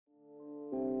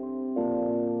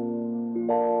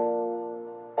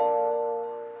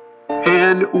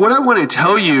And what I want to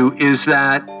tell you is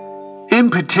that, in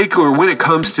particular, when it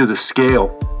comes to the scale,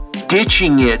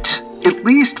 ditching it, at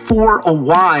least for a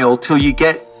while till you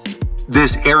get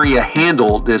this area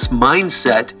handled, this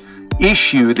mindset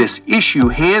issue, this issue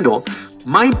handled,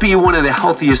 might be one of the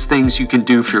healthiest things you can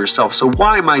do for yourself. So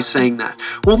why am I saying that?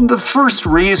 Well, the first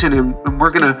reason, and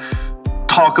we're going to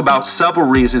talk about several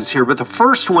reasons here, but the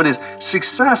first one is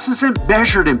success isn't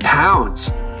measured in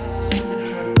pounds.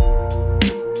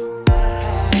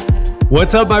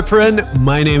 What's up, my friend?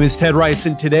 My name is Ted Ryce,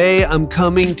 and today I'm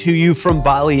coming to you from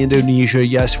Bali, Indonesia.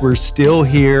 Yes, we're still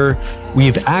here.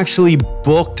 We've actually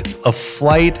booked a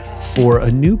flight for a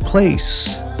new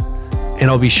place, and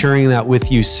I'll be sharing that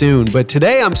with you soon. But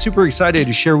today I'm super excited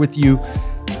to share with you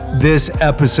this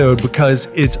episode because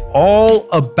it's all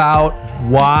about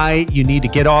why you need to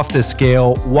get off the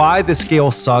scale, why the scale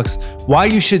sucks, why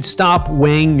you should stop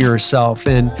weighing yourself.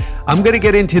 And I'm going to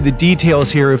get into the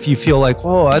details here if you feel like,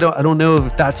 oh, I don't know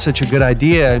if that's such a good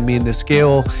idea. I mean, the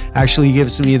scale actually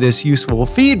gives me this useful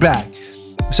feedback.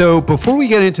 So before we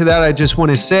get into that, I just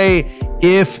want to say,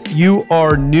 if you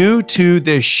are new to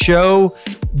this show,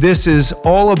 this is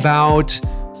all about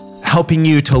helping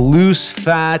you to lose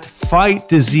fat, fight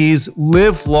disease,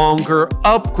 live longer,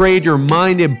 upgrade your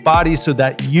mind and body so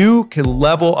that you can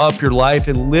level up your life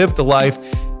and live the life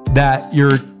that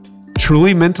you're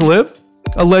truly meant to live,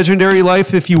 a legendary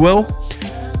life, if you will.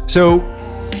 So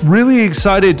really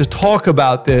excited to talk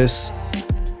about this.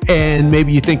 And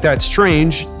maybe you think that's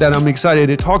strange that I'm excited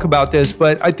to talk about this,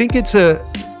 but I think it's a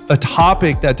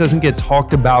topic that doesn't get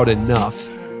talked about enough.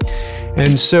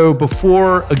 And so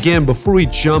before we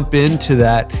jump into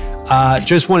that,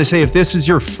 just want to say, if this is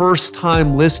your first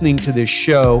time listening to this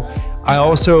show, I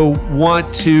also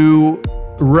want to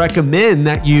recommend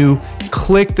that you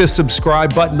click the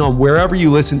subscribe button on wherever you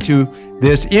listen to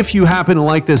this. If you happen to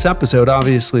like this episode,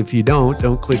 obviously, if you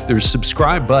don't click the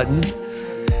subscribe button.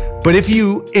 But if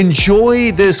you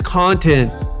enjoy this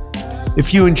content,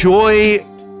 if you enjoy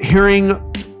hearing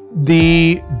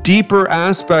the deeper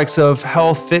aspects of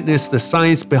health, fitness, the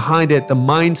science behind it, the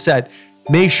mindset,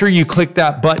 make sure you click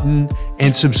that button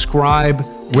and subscribe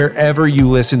wherever you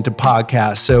listen to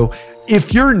podcasts. So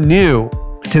if you're new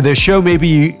to this show,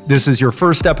 maybe this is your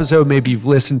first episode, maybe you've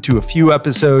listened to a few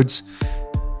episodes.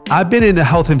 I've been in the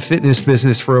health and fitness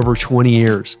business for over 20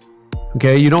 years.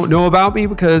 Okay, you don't know about me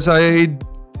because I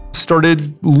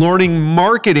started learning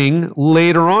marketing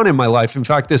later on in my life. In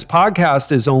fact, this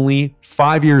podcast is only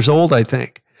 5 years old, I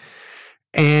think.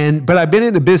 But I've been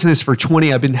in the business for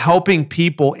 20. I've been helping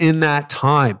people in that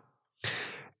time.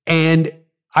 And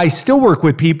I still work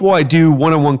with people. I do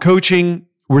one-on-one coaching.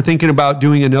 We're thinking about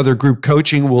doing another group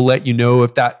coaching. We'll let you know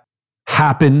if that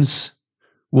happens.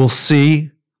 We'll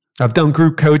see. I've done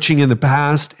group coaching in the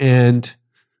past, and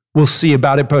we'll see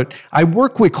about it. But I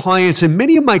work with clients, and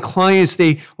many of my clients,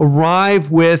 they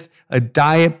arrive with a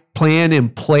diet plan in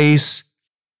place.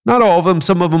 Not all of them.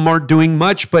 Some of them aren't doing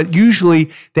much, but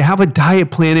usually they have a diet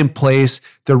plan in place.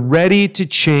 They're ready to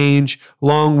change,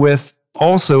 along with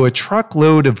also a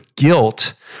truckload of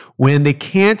guilt when they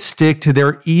can't stick to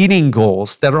their eating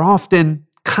goals that are often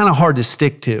kind of hard to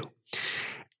stick to.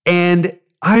 And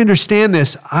I understand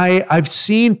this. I've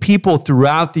seen people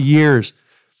throughout the years,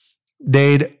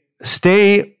 they'd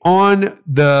stay on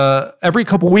every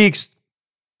couple weeks,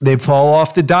 they'd fall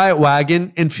off the diet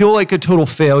wagon and feel like a total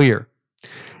failure.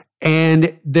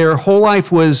 And their whole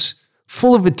life was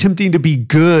full of attempting to be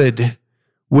good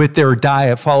with their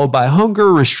diet, followed by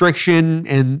hunger, restriction,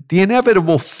 and the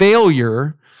inevitable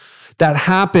failure that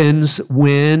happens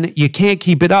when you can't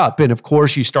keep it up. And of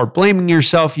course, you start blaming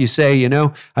yourself. You say,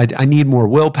 I need more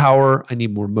willpower. I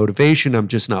need more motivation. I'm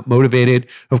just not motivated.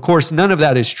 Of course, none of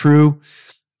that is true.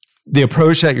 The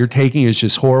approach that you're taking is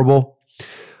just horrible.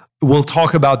 We'll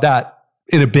talk about that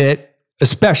in a bit,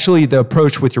 especially the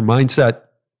approach with your mindset.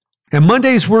 And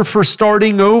Mondays were for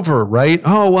starting over, right?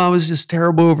 Oh, well, I was just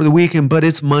terrible over the weekend, but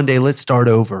it's Monday. Let's start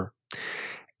over.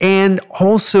 And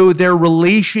also their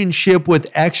relationship with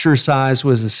exercise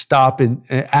was stop and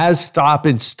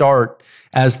start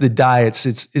as the diets.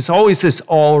 It's always this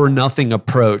all or nothing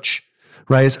approach,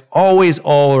 right? It's always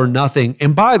all or nothing.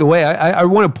 And by the way, I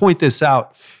want to point this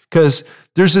out because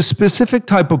there's a specific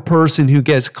type of person who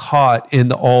gets caught in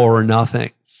the all or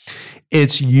nothing.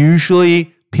 It's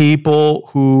usually people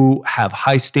who have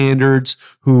high standards,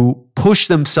 who push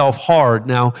themselves hard.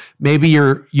 Now, maybe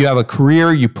you have a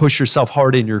career, you push yourself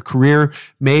hard in your career.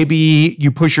 Maybe you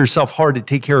push yourself hard to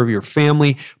take care of your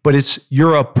family, but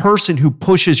you're a person who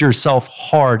pushes yourself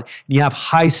hard. And you have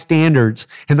high standards.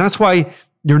 And that's why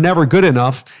you're never good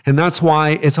enough. And that's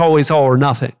why it's always all or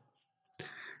nothing.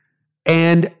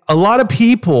 And a lot of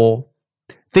people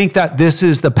think that this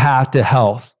is the path to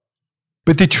health.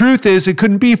 But the truth is, it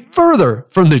couldn't be further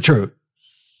from the truth.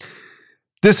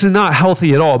 This is not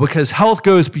healthy at all, because health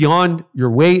goes beyond your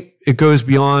weight. It goes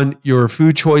beyond your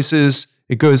food choices.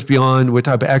 It goes beyond what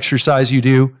type of exercise you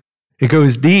do. It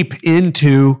goes deep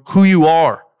into who you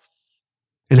are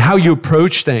and how you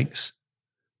approach things.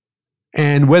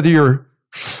 And whether you're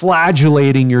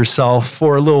flagellating yourself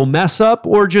for a little mess up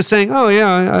or just saying, oh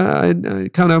yeah, I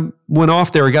kind of went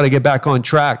off there. I got to get back on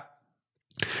track.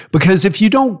 Because if you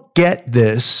don't get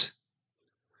this,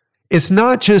 it's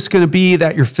not just going to be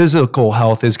that your physical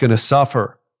health is going to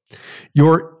suffer.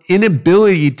 Your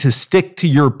inability to stick to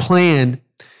your plan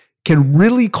can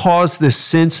really cause this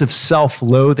sense of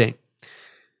self-loathing.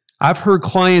 I've heard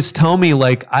clients tell me,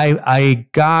 like, I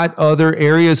got other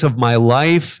areas of my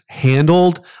life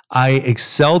handled. I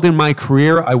excelled in my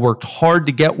career. I worked hard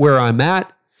to get where I'm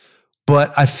at,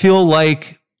 but I feel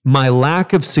like my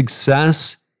lack of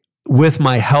success with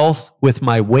my health, with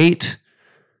my weight,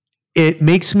 it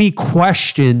makes me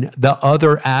question the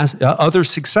other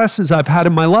successes I've had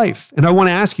in my life. And I want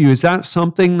to ask you, is that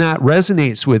something that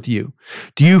resonates with you?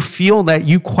 Do you feel that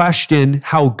you question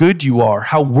how good you are,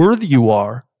 how worthy you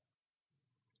are?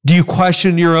 Do you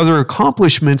question your other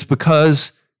accomplishments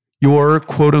because your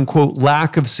quote unquote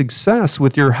lack of success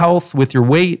with your health, with your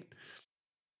weight?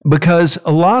 Because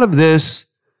a lot of this,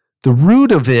 the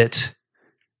root of it,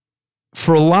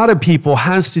 for a lot of people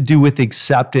has to do with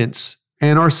acceptance.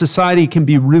 And our society can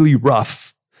be really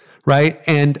rough, right?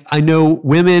 And I know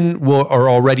women are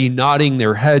already nodding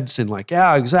their heads and like,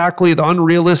 yeah, exactly, the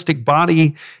unrealistic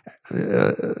body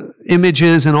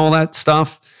images and all that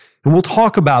stuff. And we'll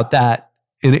talk about that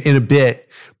in a bit.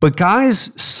 But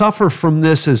guys suffer from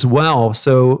this as well.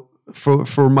 So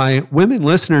for my women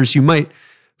listeners, you might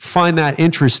find that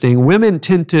interesting. Women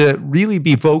tend to really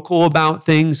be vocal about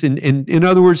things and in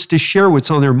other words, to share what's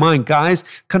on their mind. Guys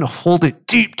kind of hold it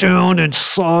deep down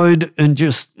inside and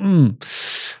just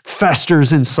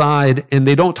festers inside and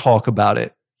they don't talk about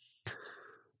it.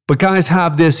 But guys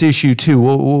have this issue too.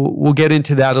 We'll get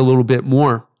into that a little bit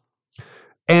more.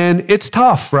 And it's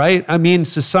tough, right? I mean,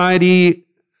 society,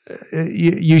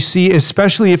 you see,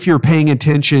 especially if you're paying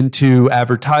attention to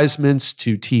advertisements,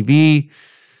 to TV.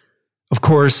 Of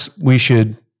course, we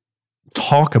should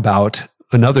talk about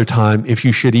another time if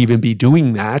you should even be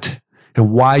doing that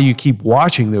and why you keep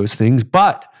watching those things.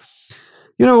 But,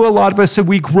 you know, a lot of us said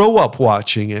we grow up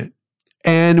watching it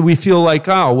and we feel like,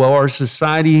 oh, well, our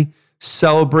society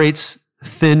celebrates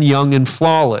thin, young, and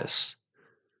flawless,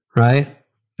 right?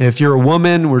 If you're a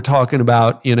woman, we're talking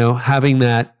about, you know, having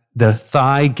the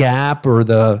thigh gap or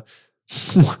the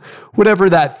whatever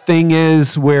that thing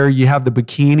is where you have the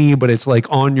bikini, but it's like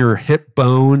on your hip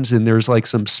bones and there's like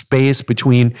some space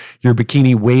between your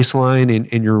bikini waistline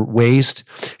and your waist.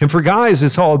 And for guys,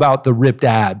 it's all about the ripped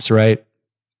abs, right?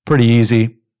 Pretty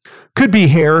easy. Could be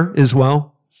hair as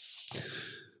well.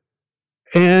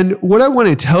 And what I want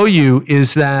to tell you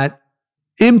is that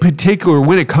in particular,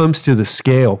 when it comes to the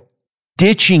scale,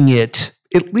 ditching it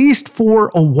at least for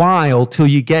a while till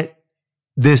you get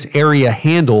this area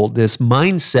handled, this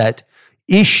mindset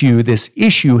issue, this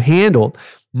issue handled,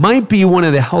 might be one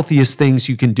of the healthiest things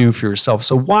you can do for yourself.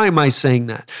 So why am I saying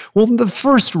that? Well, the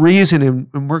first reason,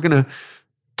 and we're going to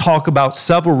talk about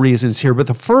several reasons here, but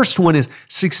the first one is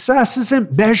success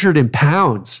isn't measured in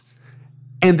pounds.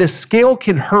 And the scale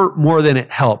can hurt more than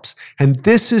it helps. And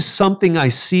this is something I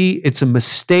see. It's a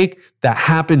mistake that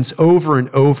happens over and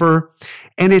over.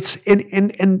 And it's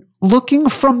and looking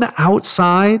from the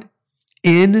outside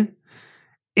in,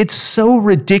 it's so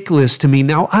ridiculous to me.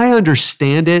 Now, I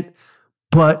understand it,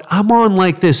 but I'm on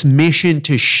like this mission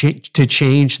to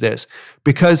change this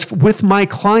because with my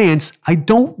clients, I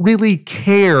don't really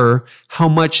care how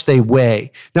much they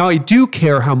weigh. Now, I do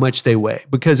care how much they weigh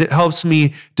because it helps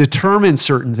me determine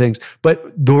certain things, but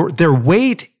their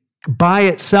weight by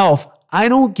itself, I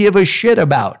don't give a shit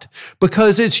about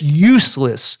because it's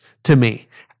useless to me,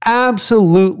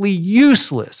 absolutely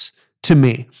useless to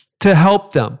me to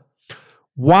help them.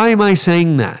 Why am I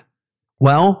saying that?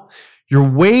 Well, your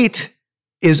weight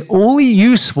is only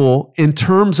useful in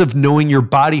terms of knowing your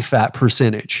body fat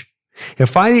percentage.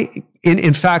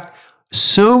 In fact,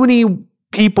 so many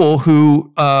people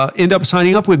who end up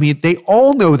signing up with me, they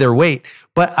all know their weight,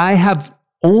 but I have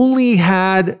only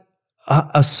had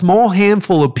a small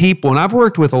handful of people, and I've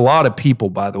worked with a lot of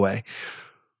people, by the way,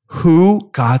 who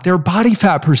got their body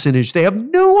fat percentage. They have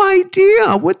no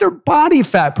idea what their body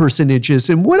fat percentage is.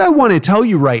 And what I want to tell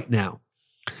you right now,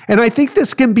 and I think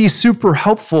this can be super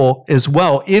helpful as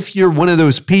well if you're one of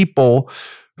those people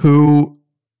who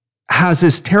has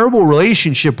this terrible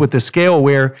relationship with the scale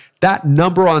where that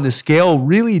number on the scale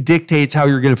really dictates how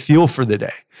you're going to feel for the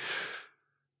day.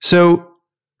 So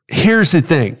here's the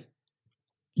thing.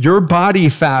 Your body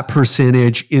fat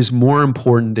percentage is more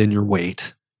important than your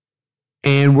weight.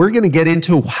 And we're going to get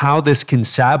into how this can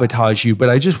sabotage you, but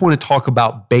I just want to talk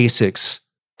about basics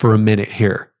for a minute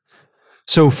here.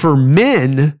 So for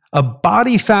men, a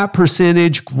body fat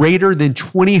percentage greater than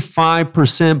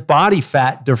 25% body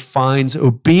fat defines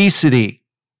obesity,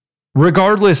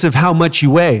 regardless of how much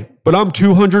you weigh. But I'm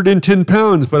 210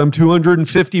 pounds, but I'm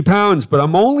 250 pounds, but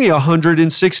I'm only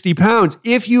 160 pounds.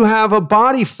 If you have a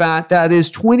body fat that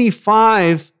is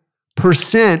 25%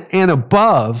 and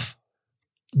above,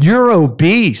 you're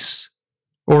obese,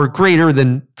 or greater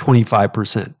than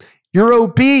 25%. You're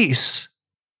obese,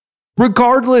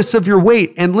 regardless of your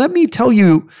weight. And let me tell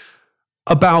you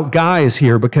about guys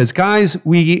here, because guys,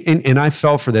 and I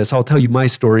fell for this. I'll tell you my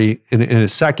story in a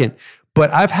second.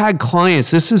 But I've had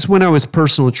clients, this is when I was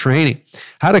personal training,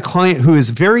 I had a client who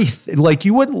is very, like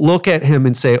you wouldn't look at him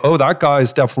and say, oh, that guy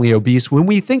is definitely obese. When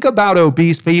we think about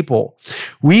obese people,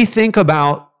 we think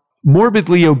about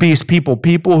morbidly obese people,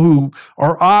 people who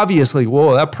are obviously,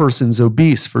 whoa, that person's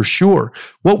obese for sure.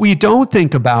 What we don't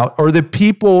think about are the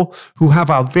people who have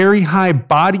a very high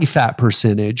body fat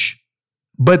percentage,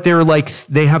 but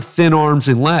they have thin arms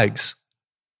and legs.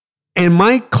 And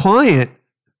my client,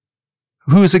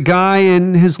 who's a guy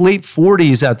in his late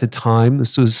 40s at the time,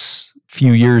 this was a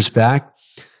few years back,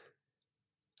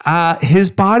 his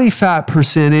body fat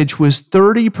percentage was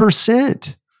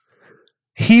 30%.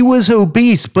 He was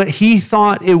obese, but he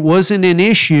thought it wasn't an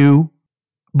issue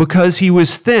because he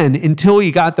was thin until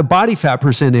he got the body fat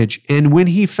percentage. And when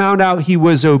he found out he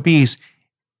was obese,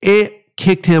 it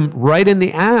kicked him right in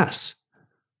the ass.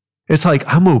 It's like,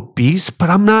 I'm obese, but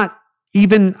I'm not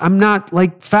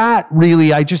like fat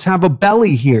really. I just have a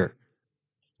belly here.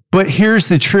 But here's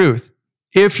the truth.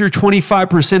 If you're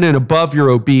 25% and above, you're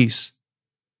obese.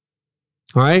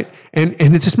 All right. And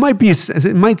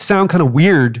it might sound kind of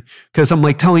weird because I'm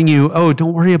like telling you, oh,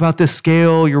 don't worry about this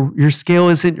scale. Your scale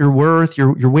isn't your worth.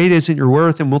 Your weight isn't your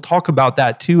worth. And we'll talk about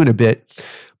that too in a bit.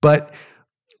 But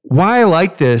why I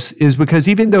like this is because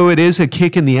even though it is a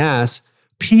kick in the ass,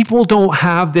 people don't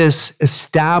have this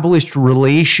established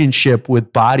relationship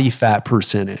with body fat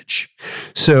percentage.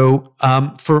 So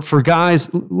for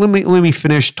guys, let me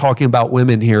finish talking about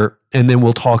women here, and then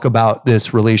we'll talk about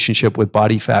this relationship with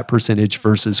body fat percentage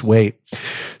versus weight.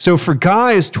 So for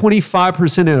guys,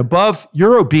 25% and above,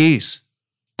 you're obese.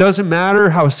 Doesn't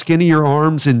matter how skinny your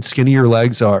arms and skinny your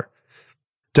legs are.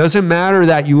 Doesn't matter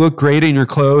that you look great in your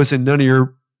clothes and none of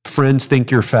your friends think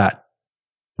you're fat.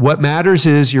 What matters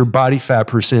is your body fat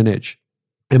percentage.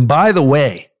 And by the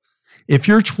way, if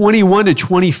you're 21 to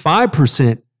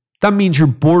 25%, that means you're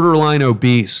borderline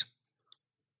obese.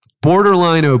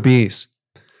 Borderline obese.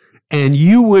 And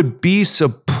you would be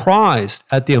surprised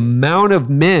at the amount of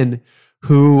men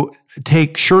who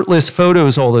take shirtless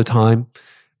photos all the time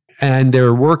and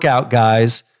they're workout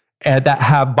guys that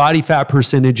have body fat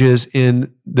percentages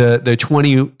in the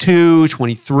 22,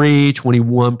 23,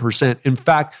 21%. In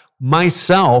fact,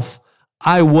 myself,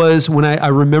 I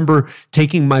remember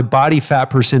taking my body fat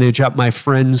percentage at my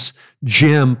friend's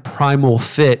gym, Primal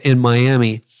Fit in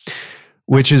Miami,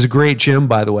 which is a great gym,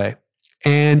 by the way.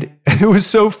 And it was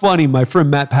so funny, my friend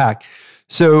Matt Pack.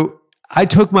 So I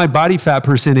took my body fat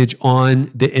percentage on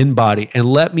the InBody, and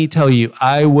let me tell you,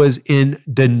 I was in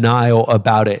denial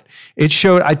about it. It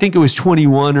showed, I think it was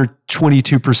 21 or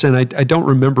 22%. I don't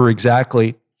remember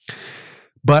exactly.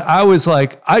 But I was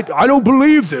like, I don't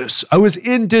believe this. I was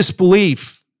in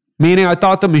disbelief, meaning I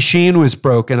thought the machine was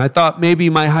broken. I thought maybe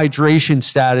my hydration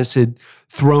status had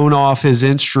thrown off his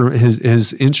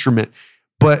instrument.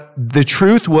 But the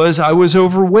truth was I was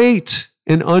overweight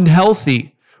and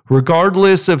unhealthy,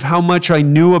 regardless of how much I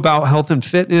knew about health and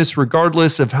fitness,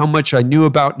 regardless of how much I knew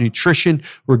about nutrition,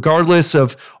 regardless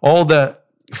of all the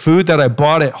food that I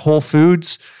bought at Whole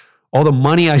Foods, all the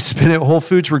money I spent at Whole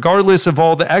Foods, regardless of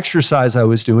all the exercise I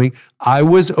was doing, I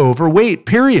was overweight,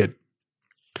 period.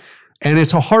 And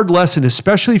it's a hard lesson,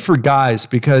 especially for guys,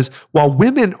 because while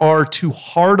women are too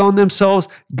hard on themselves,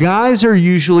 guys are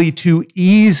usually too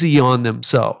easy on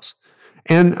themselves.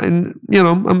 And you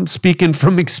know, I'm speaking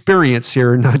from experience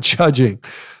here, not judging,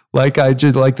 like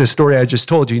the story I just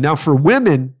told you. Now, for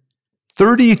women,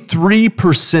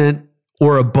 33%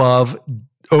 or above,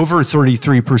 over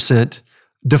 33%,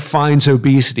 defines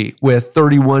obesity, with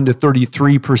 31 to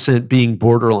 33% being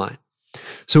borderline.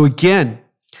 So again,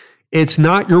 it's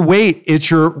not your weight,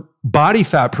 it's your body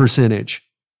fat percentage.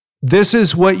 This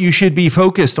is what you should be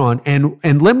focused on.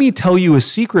 And let me tell you a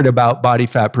secret about body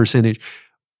fat percentage.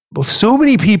 so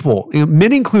many people,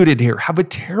 men included here, have a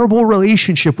terrible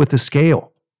relationship with the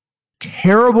scale.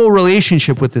 Terrible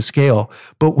relationship with the scale.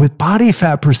 But with body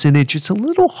fat percentage, it's a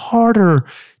little harder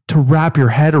to wrap your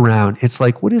head around. It's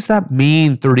like, what does that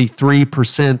mean?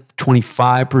 33%,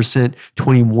 25%,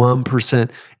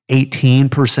 21%,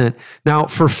 18%. Now,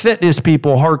 for fitness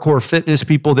people, hardcore fitness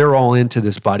people, they're all into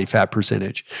this body fat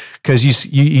percentage because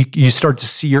you start to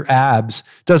see your abs.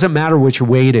 Doesn't matter what your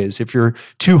weight is. If you're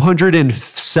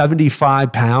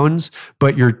 275 pounds,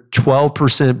 but you're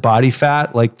 12% body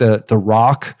fat, like the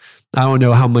Rock, I don't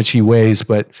know how much he weighs,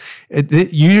 but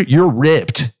you're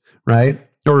ripped, right?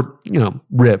 Or,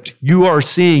 ripped. You are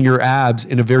seeing your abs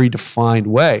in a very defined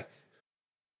way.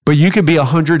 But you could be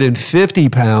 150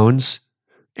 pounds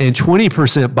and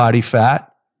 20% body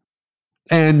fat,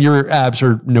 and your abs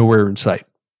are nowhere in sight.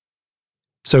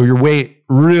 So your weight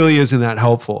really isn't that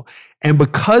helpful. And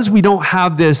because we don't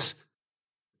have this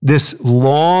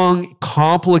long,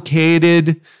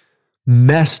 complicated,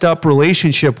 messed up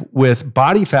relationship with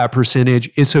body fat percentage,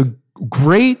 it's a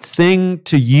great thing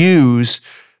to use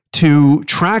to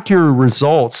track your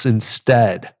results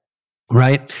instead.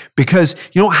 Right? Because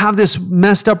you don't have this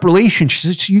messed up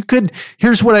relationship.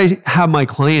 Here's what I have my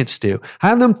clients do. I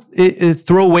have them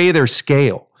throw away their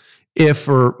scale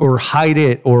or hide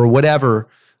it or whatever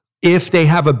if they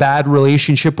have a bad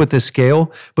relationship with the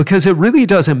scale, because it really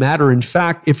doesn't matter. In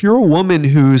fact, if you're a woman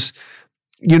who's,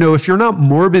 if you're not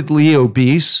morbidly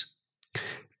obese,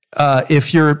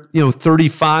 if you're,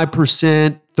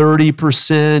 35%,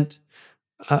 30%,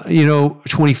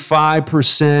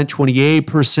 25%,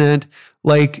 28%,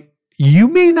 like you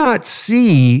may not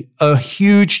see a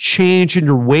huge change in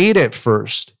your weight at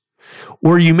first,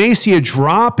 or you may see a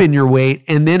drop in your weight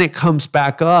and then it comes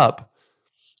back up.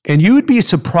 And you would be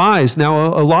surprised. Now,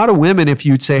 a lot of women, if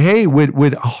you'd say, hey, would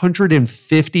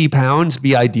 150 pounds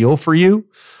be ideal for you,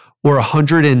 or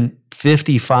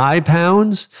 155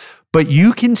 pounds? But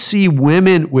you can see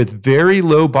women with very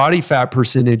low body fat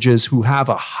percentages who have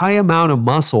a high amount of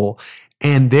muscle.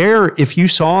 And if you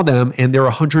saw them and they're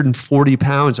 140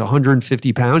 pounds,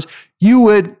 150 pounds, you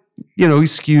would,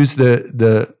 excuse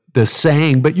the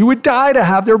saying, but you would die to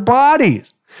have their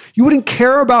bodies. You wouldn't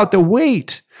care about the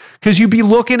weight because you'd be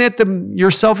looking at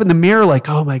yourself in the mirror like,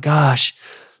 oh my gosh,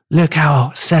 look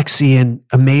how sexy and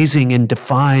amazing and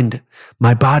defined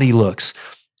my body looks.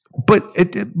 But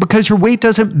because your weight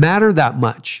doesn't matter that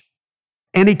much.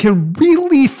 And it can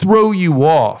really throw you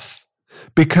off,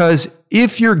 because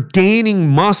if you're gaining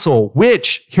muscle,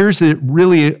 which here's the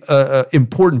really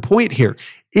important point here.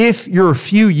 If you're a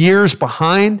few years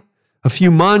behind, a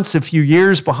few months, a few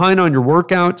years behind on your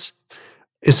workouts,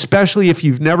 especially if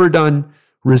you've never done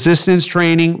resistance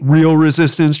training, real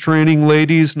resistance training,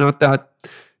 ladies, not that,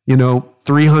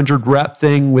 300 rep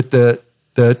thing with the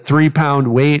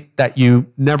 3-pound weight that you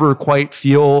never quite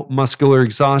feel muscular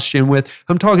exhaustion with.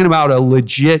 I'm talking about a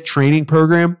legit training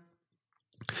program.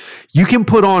 You can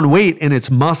put on weight and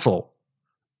it's muscle,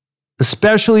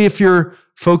 especially if you're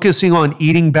focusing on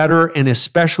eating better, and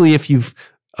especially if you've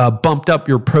bumped up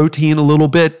your protein a little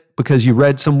bit because you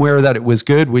read somewhere that it was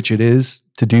good, which it is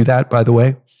to do that, by the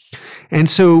way. And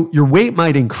so your weight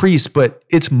might increase, but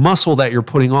it's muscle that you're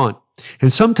putting on.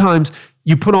 And sometimes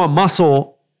you put on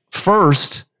muscle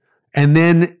first, and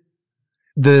then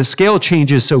the scale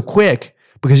changes so quick,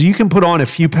 because you can put on a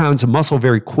few pounds of muscle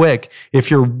very quick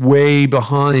if you're way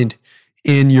behind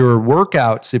in your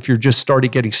workouts. If you're just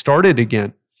getting started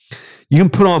again, you can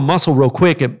put on muscle real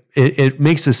quick. It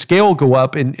makes the scale go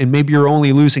up, and maybe you're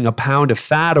only losing a pound of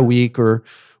fat a week, or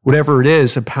whatever it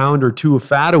is, a pound or two of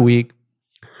fat a week.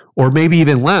 Or maybe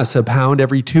even less, a pound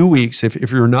every 2 weeks if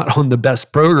you're not on the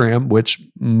best program, which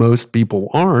most people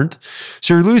aren't.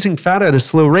 So you're losing fat at a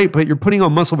slow rate, but you're putting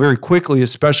on muscle very quickly,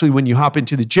 especially when you hop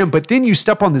into the gym. But then you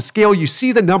step on the scale, you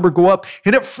see the number go up,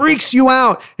 and it freaks you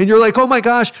out. And you're like, oh my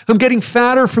gosh, I'm getting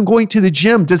fatter from going to the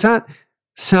gym. Does that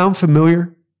sound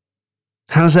familiar?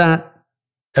 Has that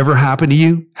ever happened to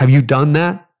you? Have you done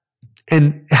that?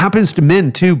 And it happens to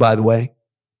men too, by the way.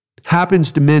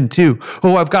 Happens to men too.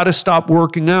 Oh, I've got to stop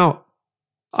working out.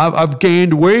 I've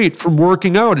gained weight from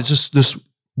working out. It's just this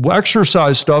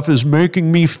exercise stuff is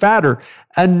making me fatter.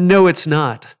 And no, it's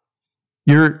not.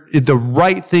 The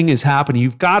right thing is happening.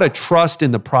 You've got to trust in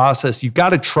the process. You've got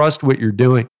to trust what you're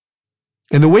doing.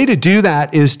 And the way to do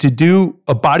that is to do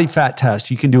a body fat test.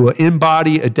 You can do an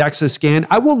in-body, a DEXA scan.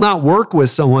 I will not work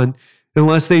with someone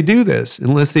unless they do this,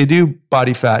 unless they do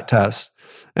body fat tests.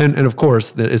 And of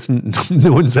course,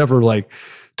 no one's ever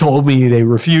told me they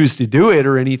refuse to do it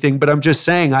or anything, but I'm just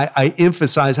saying I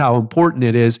emphasize how important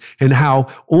it is and how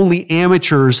only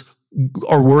amateurs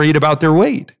are worried about their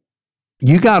weight.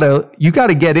 you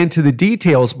gotta get into the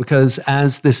details, because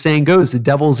as the saying goes, the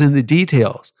devil's in the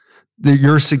details.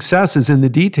 Your success is in the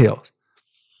details.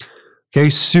 Okay,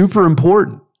 super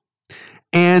important.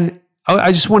 And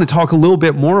I just want to talk a little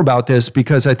bit more about this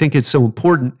because I think it's so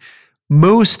important.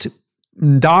 Most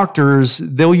doctors,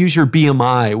 they'll use your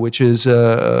BMI, which is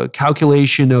a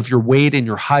calculation of your weight and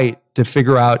your height to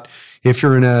figure out if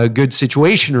you're in a good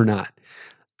situation or not.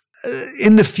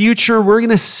 In the future, we're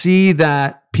going to see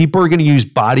that people are going to use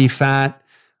body fat.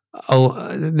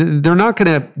 They're not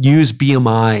going to use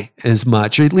BMI as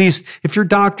much. Or at least if your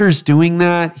doctor's doing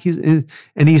that,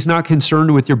 he's not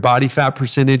concerned with your body fat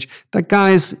percentage, that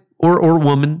guy's or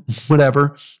woman,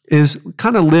 whatever, is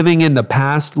kind of living in the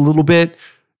past a little bit.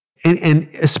 And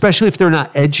especially if they're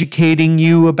not educating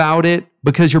you about it,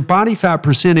 because your body fat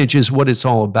percentage is what it's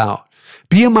all about.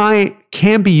 BMI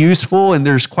can be useful, and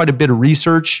there's quite a bit of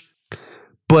research,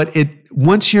 but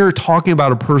once you're talking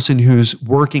about a person who's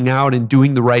working out and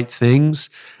doing the right things,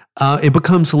 it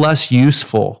becomes less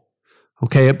useful.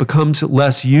 Okay, it becomes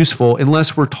less useful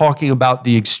unless we're talking about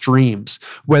the extremes,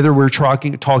 whether we're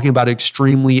talking about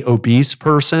extremely obese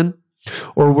person,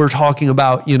 or we're talking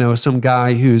about, some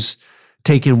guy who's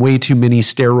taken way too many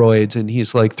steroids and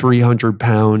he's like 300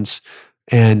 pounds.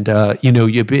 And, what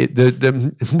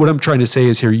I'm trying to say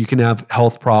is here, you can have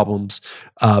health problems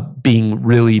being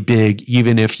really big,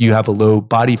 even if you have a low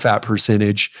body fat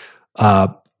percentage,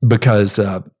 because,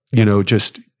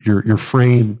 just your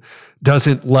frame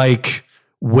doesn't like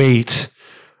weight,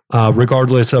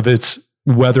 regardless of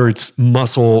whether it's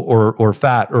muscle or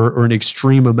fat, or an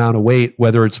extreme amount of weight,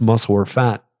 whether it's muscle or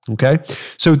fat. Okay.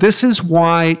 So this is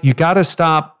why you got to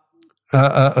stop.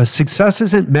 A success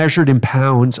isn't measured in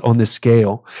pounds on the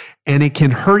scale, and it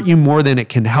can hurt you more than it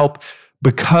can help,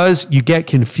 because you get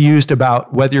confused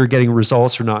about whether you're getting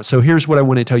results or not. So here's what I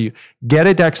want to tell you. Get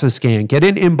a DEXA scan, get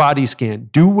an in-body scan,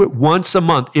 do it once a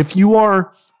month. If you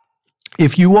are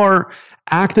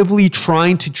actively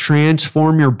trying to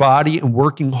transform your body and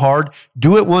working hard,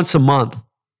 do it once a month.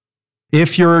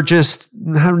 If you're just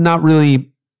not really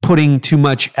putting too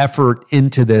much effort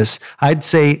into this, I'd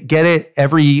say get it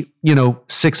every,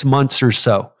 6 months or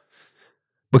so,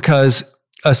 because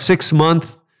a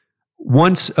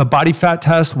body fat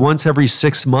test once every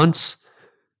 6 months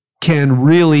can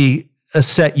really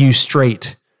set you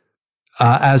straight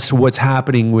as to what's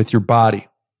happening with your body.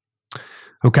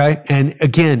 Okay. And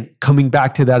again, coming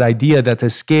back to that idea that the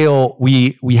scale,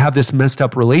 we have this messed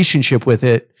up relationship with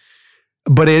it,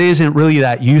 but it isn't really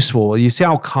that useful. You see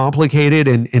how complicated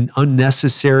and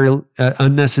unnecessarily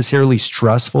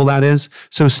stressful that is?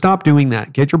 So stop doing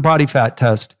that. Get your body fat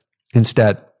test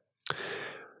instead.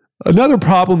 Another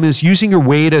problem is using your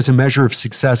weight as a measure of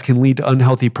success can lead to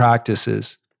unhealthy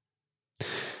practices.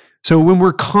 So when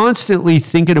we're constantly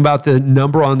thinking about the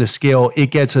number on the scale,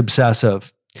 it gets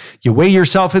obsessive. You weigh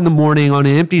yourself in the morning on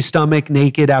an empty stomach,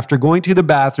 naked, after going to the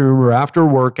bathroom or after a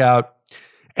workout,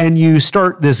 and you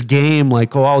start this game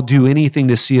like, I'll do anything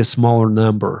to see a smaller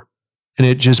number. And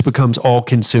it just becomes all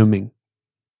consuming.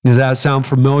 Does that sound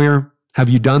familiar? Have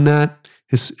you done that?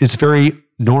 It's very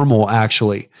normal,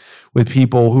 actually, with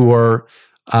people who are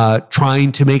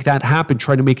trying to make that happen,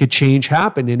 trying to make a change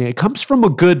happen. And it comes from a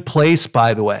good place,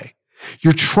 by the way.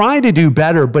 You're trying to do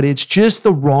better, but it's just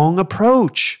the wrong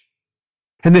approach.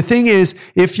 And the thing is,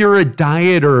 if you're a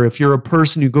dieter, if you're a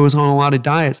person who goes on a lot of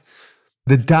diets,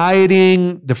 the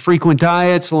dieting, the frequent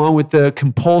diets, along with the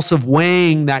compulsive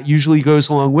weighing that usually goes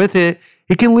along with it,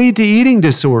 it can lead to eating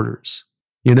disorders.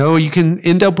 You can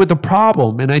end up with a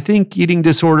problem. And I think eating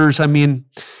disorders, I don't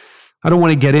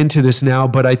want to get into this now,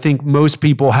 but I think most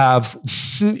people have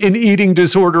an eating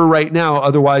disorder right now.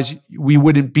 Otherwise, we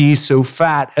wouldn't be so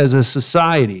fat as a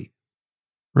society,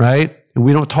 right? And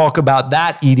we don't talk about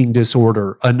that eating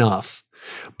disorder enough.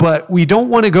 But we don't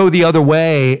want to go the other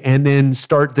way and then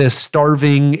start this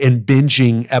starving and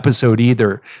binging episode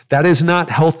either. That is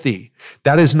not healthy.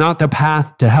 That is not the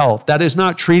path to health. That is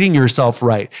not treating yourself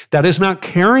right. That is not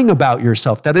caring about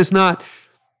yourself. That is not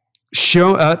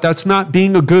that's not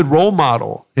being a good role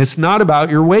model. It's not about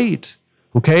your weight.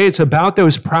 Okay? It's about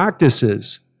those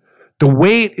practices. The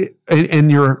weight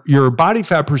and your body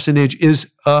fat percentage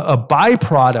is a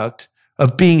byproduct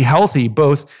of being healthy,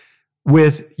 both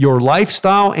with your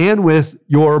lifestyle and with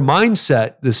your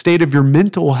mindset, the state of your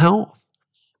mental health.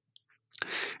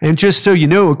 And just so you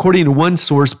know, according to one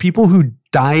source, people who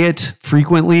diet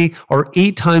frequently are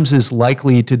 8 times as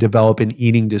likely to develop an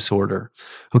eating disorder.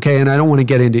 Okay, and I don't want to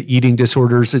get into eating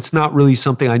disorders. It's not really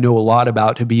something I know a lot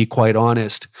about, to be quite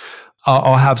honest.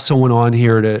 I'll have someone on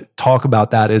here to talk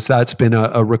about that, as that's been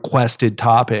a requested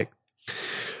topic.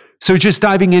 So just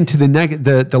diving into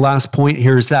the last point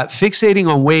here is that fixating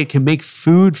on weight can make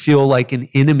food feel like an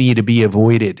enemy to be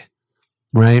avoided,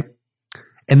 right?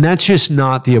 And that's just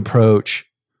not the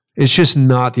approach. It's just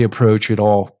not the approach at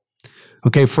all.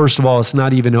 Okay, first of all, it's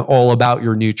not even all about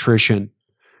your nutrition.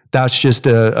 That's just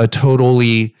a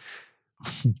totally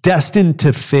destined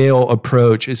to fail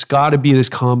approach. It's got to be this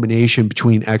combination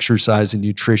between exercise and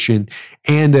nutrition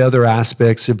and the other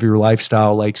aspects of your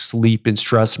lifestyle like sleep and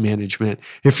stress management.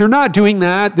 If you're not doing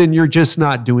that, then you're just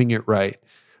not doing it right.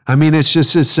 I mean, it's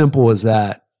just as simple as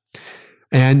that.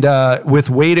 And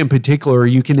with weight in particular,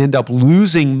 you can end up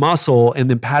losing muscle and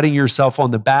then patting yourself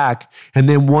on the back and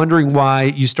then wondering why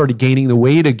you started gaining the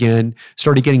weight again,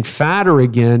 started getting fatter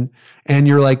again. And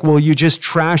you're like, well, you just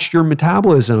trashed your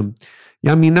metabolism.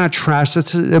 I mean, not trash,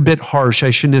 that's a bit harsh. I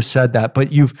shouldn't have said that,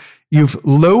 but you've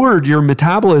lowered your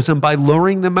metabolism by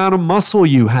lowering the amount of muscle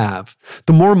you have.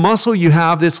 The more muscle you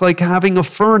have, it's like having a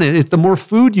furnace. It's the more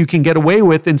food you can get away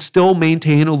with and still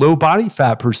maintain a low body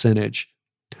fat percentage.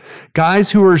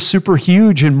 Guys who are super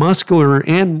huge and muscular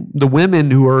and the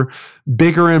women who are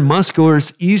bigger and muscular,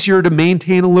 it's easier to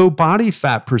maintain a low body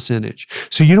fat percentage.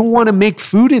 So you don't want to make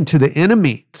food into the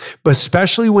enemy, but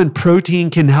especially when protein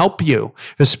can help you,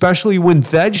 especially when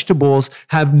vegetables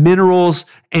have minerals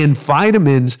and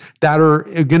vitamins that are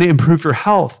going to improve your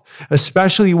health,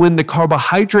 especially when the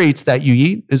carbohydrates that you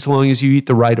eat, as long as you eat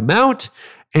the right amount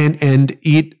and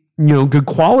eat good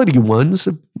quality ones,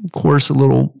 of course, a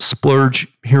little splurge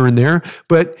here and there,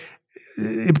 but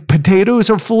potatoes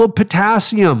are full of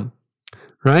potassium,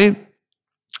 right?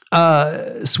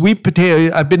 Sweet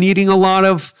potato, I've been eating a lot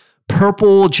of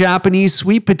purple Japanese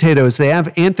sweet potatoes. They have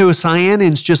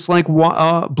anthocyanins just like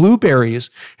blueberries,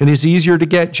 and it's easier to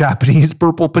get Japanese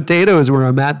purple potatoes where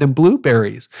I'm at than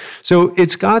blueberries. So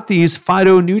it's got these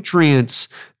phytonutrients,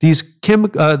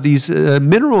 these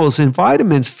minerals and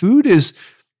vitamins. Food is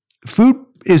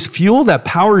fuel that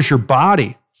powers your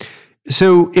body.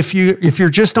 So if you're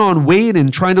just on weight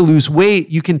and trying to lose weight,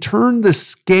 you can turn the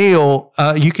scale,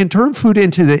 you can turn food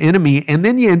into the enemy, and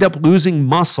then you end up losing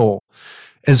muscle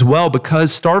as well,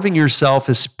 because starving yourself,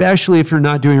 especially if you're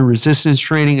not doing resistance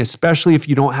training, especially if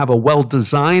you don't have a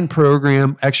well-designed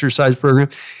program, exercise program,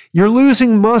 you're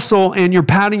losing muscle and you're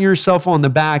patting yourself on the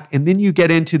back, and then you get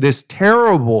into this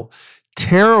terrible,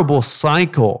 terrible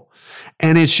cycle.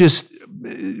 And it's just,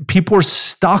 people are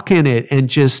stuck in it, and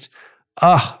just,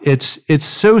 it's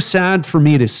so sad for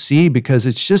me to see because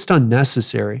it's just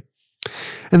unnecessary.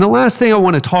 And the last thing I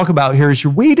want to talk about here is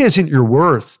your weight isn't your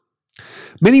worth.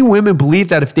 Many women believe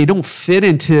that if they don't fit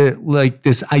into like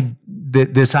this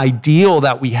ideal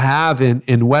that we have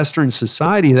in Western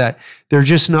society, that they're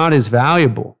just not as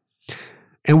valuable.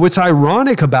 And what's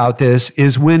ironic about this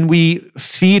is when we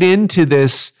feed into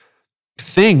this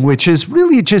thing, which is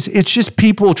really it's just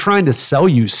people trying to sell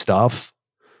you stuff,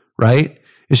 right?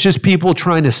 It's just people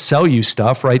trying to sell you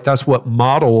stuff, right? That's what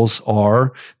models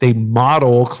are. They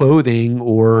model clothing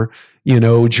or,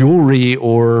 jewelry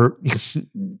or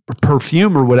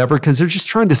perfume or whatever, because they're just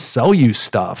trying to sell you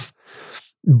stuff.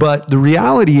 But the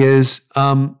reality is,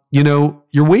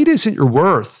 your weight isn't your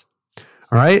worth.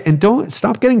 All right. And don't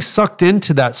stop getting sucked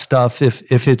into that stuff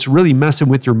if it's really messing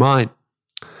with your mind.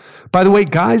 By the way,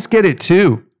 guys get it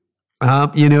too.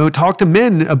 Talk to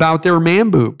men about their man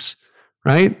boobs,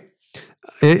 right?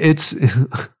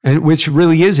 Which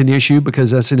really is an issue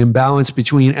because that's an imbalance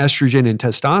between estrogen and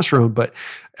testosterone. But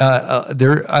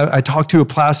I talked to a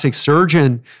plastic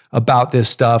surgeon about this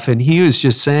stuff, and he was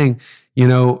just saying,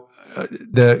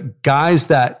 the guys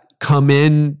that come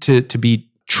in to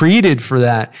be treated for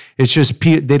that, it's just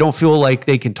they don't feel like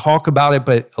they can talk about it.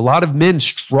 But a lot of men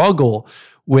struggle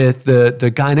with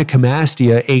the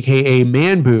gynecomastia, aka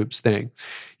man boobs thing,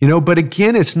 But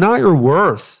again, it's not your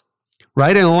worth.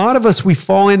 Right? And a lot of us, we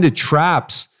fall into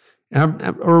traps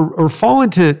or fall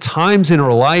into times in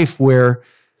our life where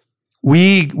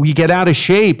we get out of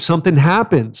shape. Something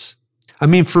happens. I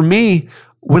mean, for me,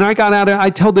 when I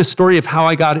tell this story of how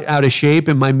I got out of shape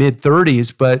in my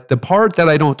mid-30s, but the part that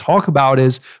I don't talk about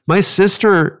is my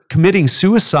sister committing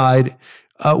suicide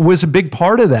was a big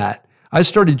part of that. I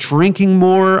started drinking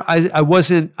more.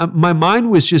 My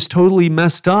mind was just totally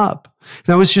messed up,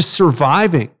 and I was just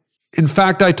surviving. In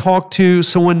fact, I talked to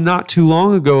someone not too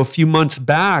long ago, a few months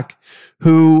back,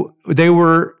 who they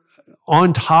were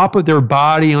on top of their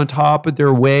body, on top of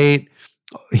their weight.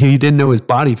 He didn't know his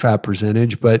body fat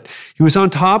percentage, but he was on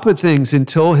top of things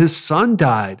until his son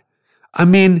died. I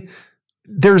mean,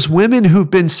 there's women who've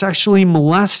been sexually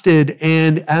molested,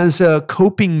 and as a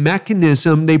coping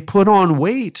mechanism, they put on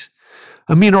weight.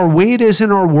 I mean, our weight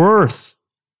isn't our worth,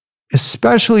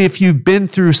 especially if you've been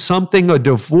through something, a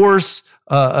divorce,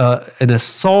 an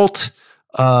assault,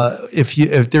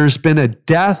 if there's been a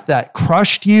death that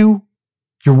crushed you,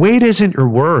 your weight isn't your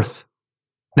worth.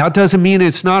 That doesn't mean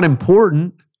it's not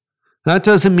important. That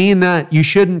doesn't mean that you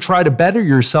shouldn't try to better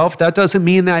yourself. That doesn't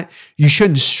mean that you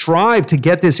shouldn't strive to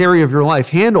get this area of your life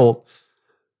handled.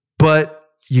 But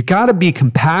you got to be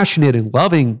compassionate and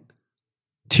loving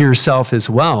to yourself as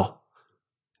well,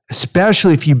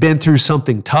 especially if you've been through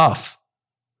something tough.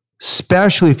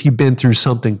 Especially if you've been through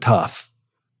something tough.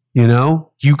 You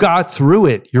know, you got through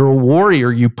it. You're a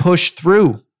warrior. You pushed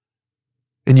through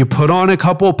and you put on a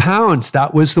couple of pounds.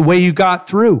 That was the way you got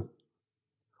through.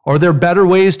 Are there better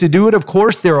ways to do it? Of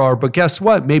course there are. But guess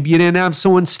what? Maybe you didn't have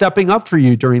someone stepping up for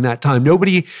you during that time.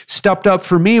 Nobody stepped up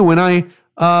for me when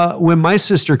my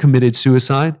sister committed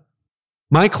suicide.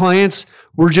 My clients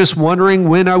were just wondering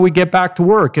when I would get back to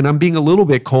work. And I'm being a little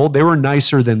bit cold. They were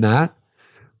nicer than that.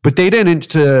 But they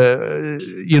didn't, say,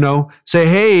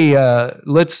 hey,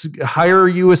 let's hire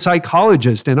you a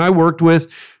psychologist. And I worked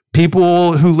with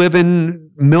people who live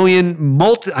in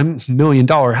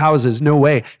 $1,000,000 houses. No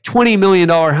way. $20 million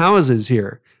houses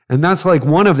here. And that's like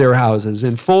one of their houses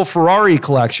and full Ferrari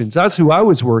collections. That's who I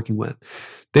was working with.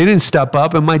 They didn't step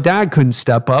up, and my dad couldn't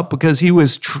step up because he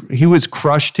was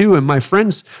crushed too, and my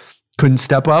friends couldn't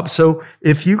step up. So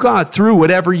if you got through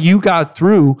whatever you got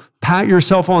through, pat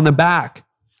yourself on the back.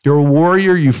 You're a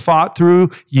warrior. You fought through.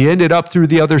 You ended up through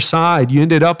the other side. You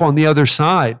ended up on the other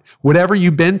side. Whatever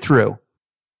you've been through.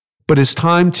 But it's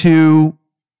time to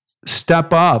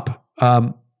step up.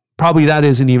 Probably that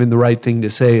isn't even the right thing to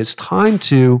say. It's time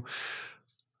to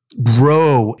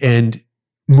grow and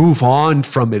move on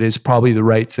from it is probably the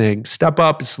right thing. Step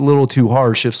up, it's a little too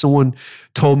harsh. If someone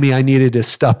told me I needed to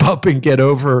step up and get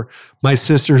over my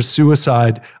sister's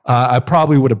suicide, I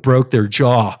probably would have broke their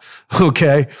jaw,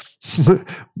 okay?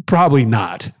 Probably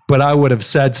not, but I would have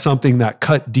said something that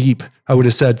cut deep. I would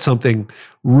have said something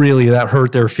really that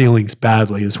hurt their feelings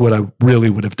badly is what I really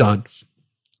would have done.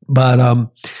 But,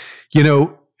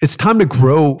 it's time to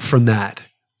grow from that,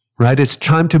 right? It's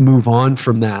time to move on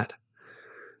from that.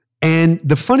 And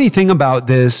the funny thing about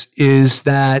this is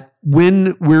that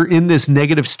when we're in this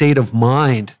negative state of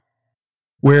mind,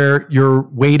 where your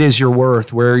weight is your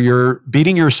worth, where you're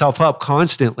beating yourself up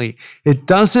constantly, it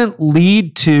doesn't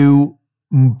lead to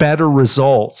better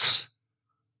results.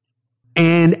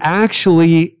 And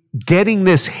actually getting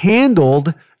this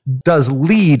handled does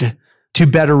lead to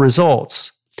better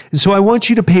results. And so I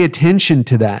want you to pay attention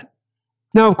to that.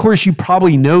 Now, of course, you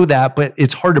probably know that, but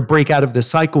it's hard to break out of the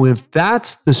cycle. And if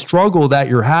that's the struggle that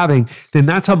you're having, then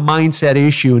that's a mindset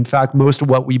issue. In fact, most of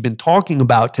what we've been talking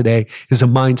about today is a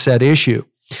mindset issue.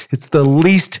 It's the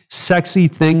least sexy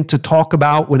thing to talk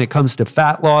about when it comes to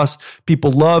fat loss.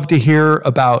 People love to hear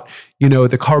about,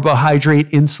 the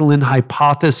carbohydrate insulin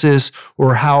hypothesis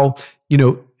or how,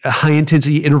 high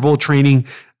intensity interval training,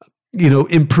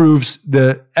 improves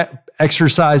the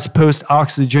exercise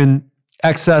post-oxygen,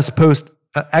 excess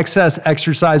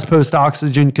exercise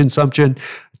post-oxygen consumption.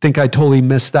 I think I totally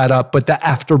messed that up, but the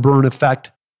afterburn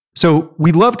effect. So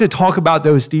we love to talk about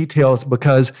those details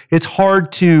because it's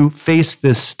hard to face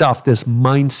this stuff, this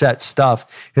mindset stuff.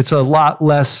 It's a lot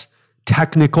less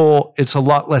technical. It's a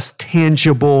lot less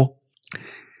tangible.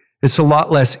 It's a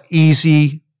lot less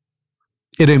easy.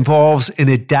 It involves an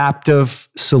adaptive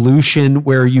solution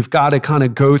where you've got to kind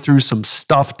of go through some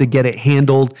stuff to get it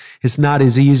handled. It's not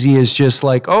as easy as just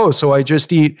like, oh, so I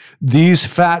just eat these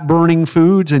fat-burning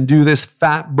foods and do this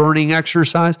fat-burning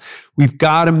exercise. We've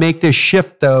got to make this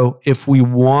shift, though, if we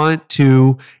want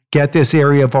to get this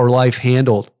area of our life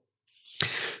handled.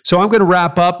 So I'm going to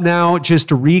wrap up now just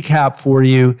to recap for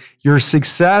you. Your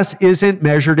success isn't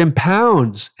measured in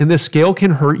pounds, and the scale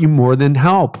can hurt you more than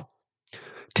help.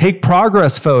 Take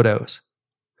progress photos.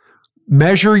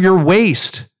 Measure your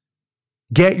waist.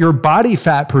 Get your body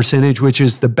fat percentage, which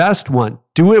is the best one.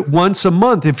 Do it once a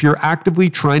month if you're actively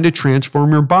trying to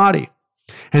transform your body.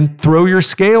 And throw your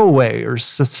scale away or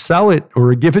sell it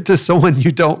or give it to someone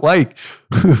you don't like.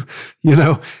 And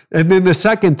then the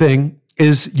second thing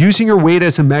is using your weight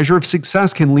as a measure of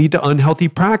success can lead to unhealthy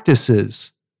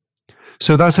practices.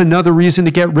 So that's another reason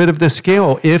to get rid of the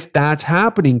scale if that's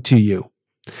happening to you.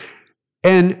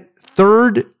 And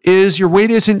third is your weight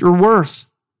isn't your worth,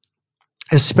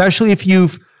 especially if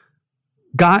you've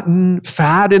gotten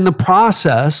fat in the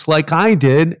process like I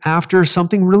did after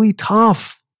something really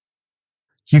tough.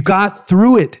 You got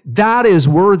through it. That is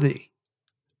worthy.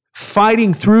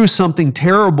 Fighting through something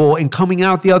terrible and coming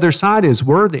out the other side is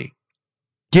worthy.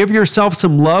 Give yourself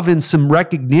some love and some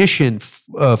recognition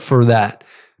for that.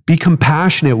 Be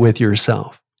compassionate with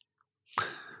yourself.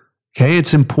 Okay,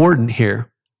 it's important here.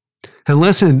 And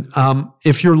listen,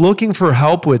 if you're looking for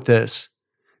help with this,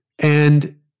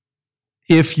 and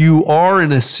if you are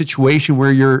in a situation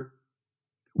where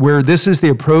this is the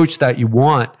approach that you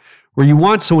want, where you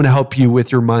want someone to help you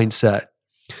with your mindset,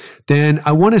 then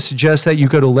I want to suggest that you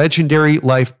go to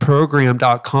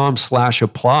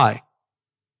legendarylifeprogram.com/apply.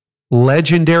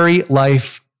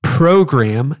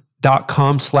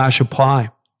 legendarylifeprogram.com/apply.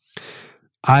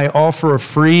 I offer a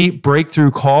free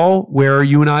breakthrough call where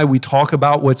you and we talk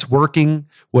about what's working,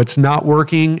 what's not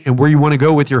working, and where you want to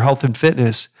go with your health and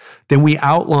fitness. Then we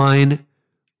outline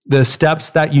the steps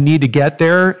that you need to get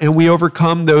there, and we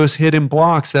overcome those hidden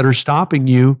blocks that are stopping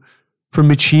you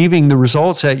from achieving the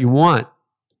results that you want.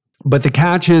 But the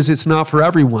catch is, it's not for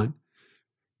everyone.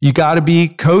 You got to be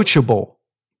coachable.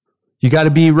 You got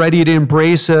to be ready to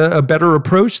embrace a better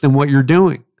approach than what you're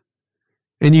doing.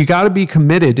 And you got to be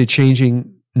committed to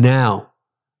changing now.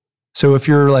 So if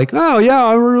you're like, oh yeah,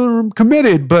 I'm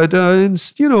committed, but in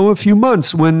a few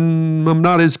months when I'm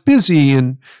not as busy,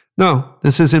 and no,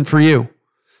 this isn't for you.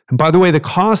 And by the way, the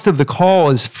cost of the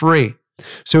call is free.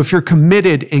 So if you're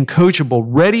committed and coachable,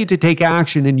 ready to take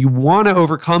action, and you want to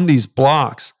overcome these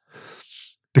blocks,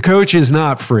 the coach is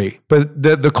not free, but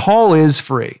the call is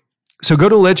free. So go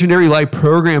to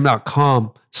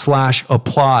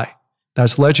legendarylifeprogram.com/apply.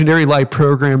 That's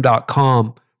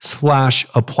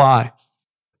legendarylifeprogram.com/apply. And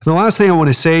the last thing I want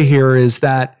to say here is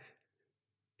that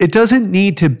it doesn't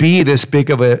need to be this big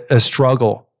of a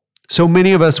struggle. So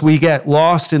many of us, we get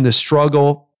lost in the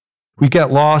struggle. We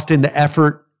get lost in the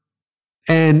effort.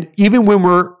 And even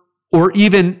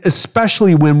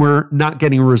especially when we're not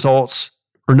getting results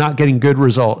or not getting good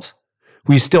results,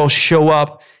 we still show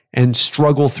up and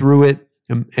struggle through it.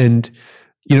 And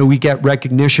we get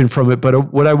recognition from it.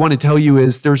 But what I want to tell you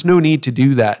is there's no need to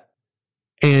do that.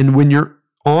 And when you're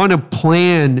on a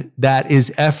plan that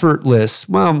is effortless,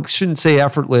 well, I shouldn't say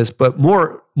effortless, but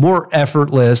more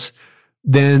effortless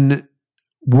than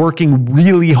working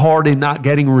really hard and not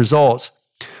getting results.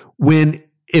 When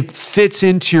it fits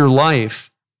into your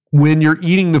life, when you're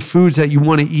eating the foods that you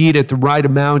want to eat at the right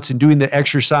amounts and doing the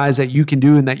exercise that you can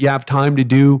do and that you have time to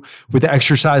do with the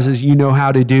exercises you know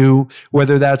how to do,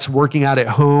 whether that's working out at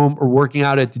home or working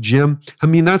out at the gym,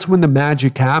 that's when the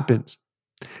magic happens.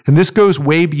 And this goes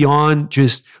way beyond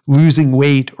just losing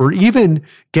weight or even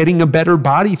getting a better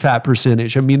body fat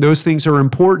percentage. Those things are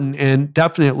important, and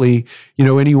definitely,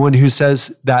 anyone who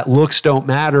says that looks don't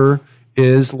matter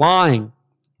is lying,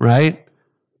 right?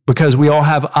 Because we all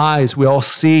have eyes, we all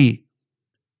see.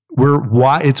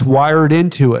 It's wired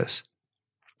into us,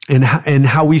 and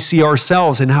how we see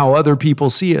ourselves and how other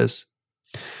people see us.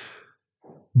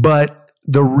 But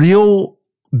the real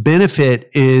benefit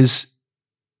is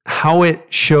how it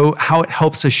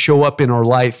helps us show up in our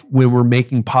life when we're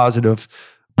making positive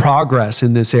progress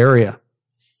in this area.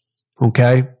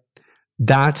 Okay?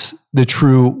 That's the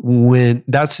true win.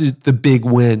 That's the big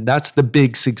win. That's the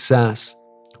big success.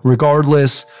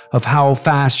 Regardless of how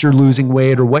fast you're losing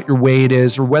weight or what your weight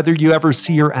is or whether you ever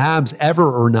see your abs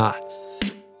ever or not.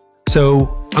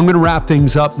 So I'm going to wrap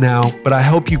things up now, but I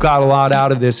hope you got a lot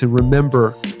out of this. And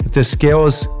remember, if the scale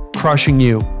is crushing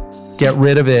you, get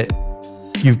rid of it.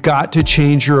 You've got to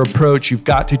change your approach. You've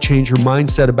got to change your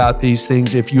mindset about these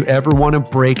things. If you ever want to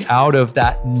break out of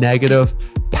that negative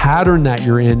pattern that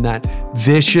you're in, that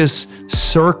vicious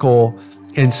circle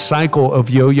and cycle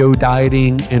of yo-yo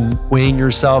dieting and weighing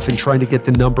yourself and trying to get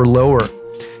the number lower,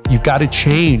 you've got to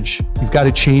change. You've got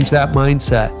to change that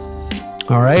mindset.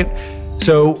 All right?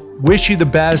 So wish you the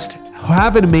best.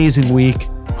 Have an amazing week.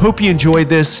 Hope you enjoyed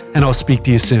this, and I'll speak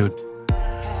to you soon.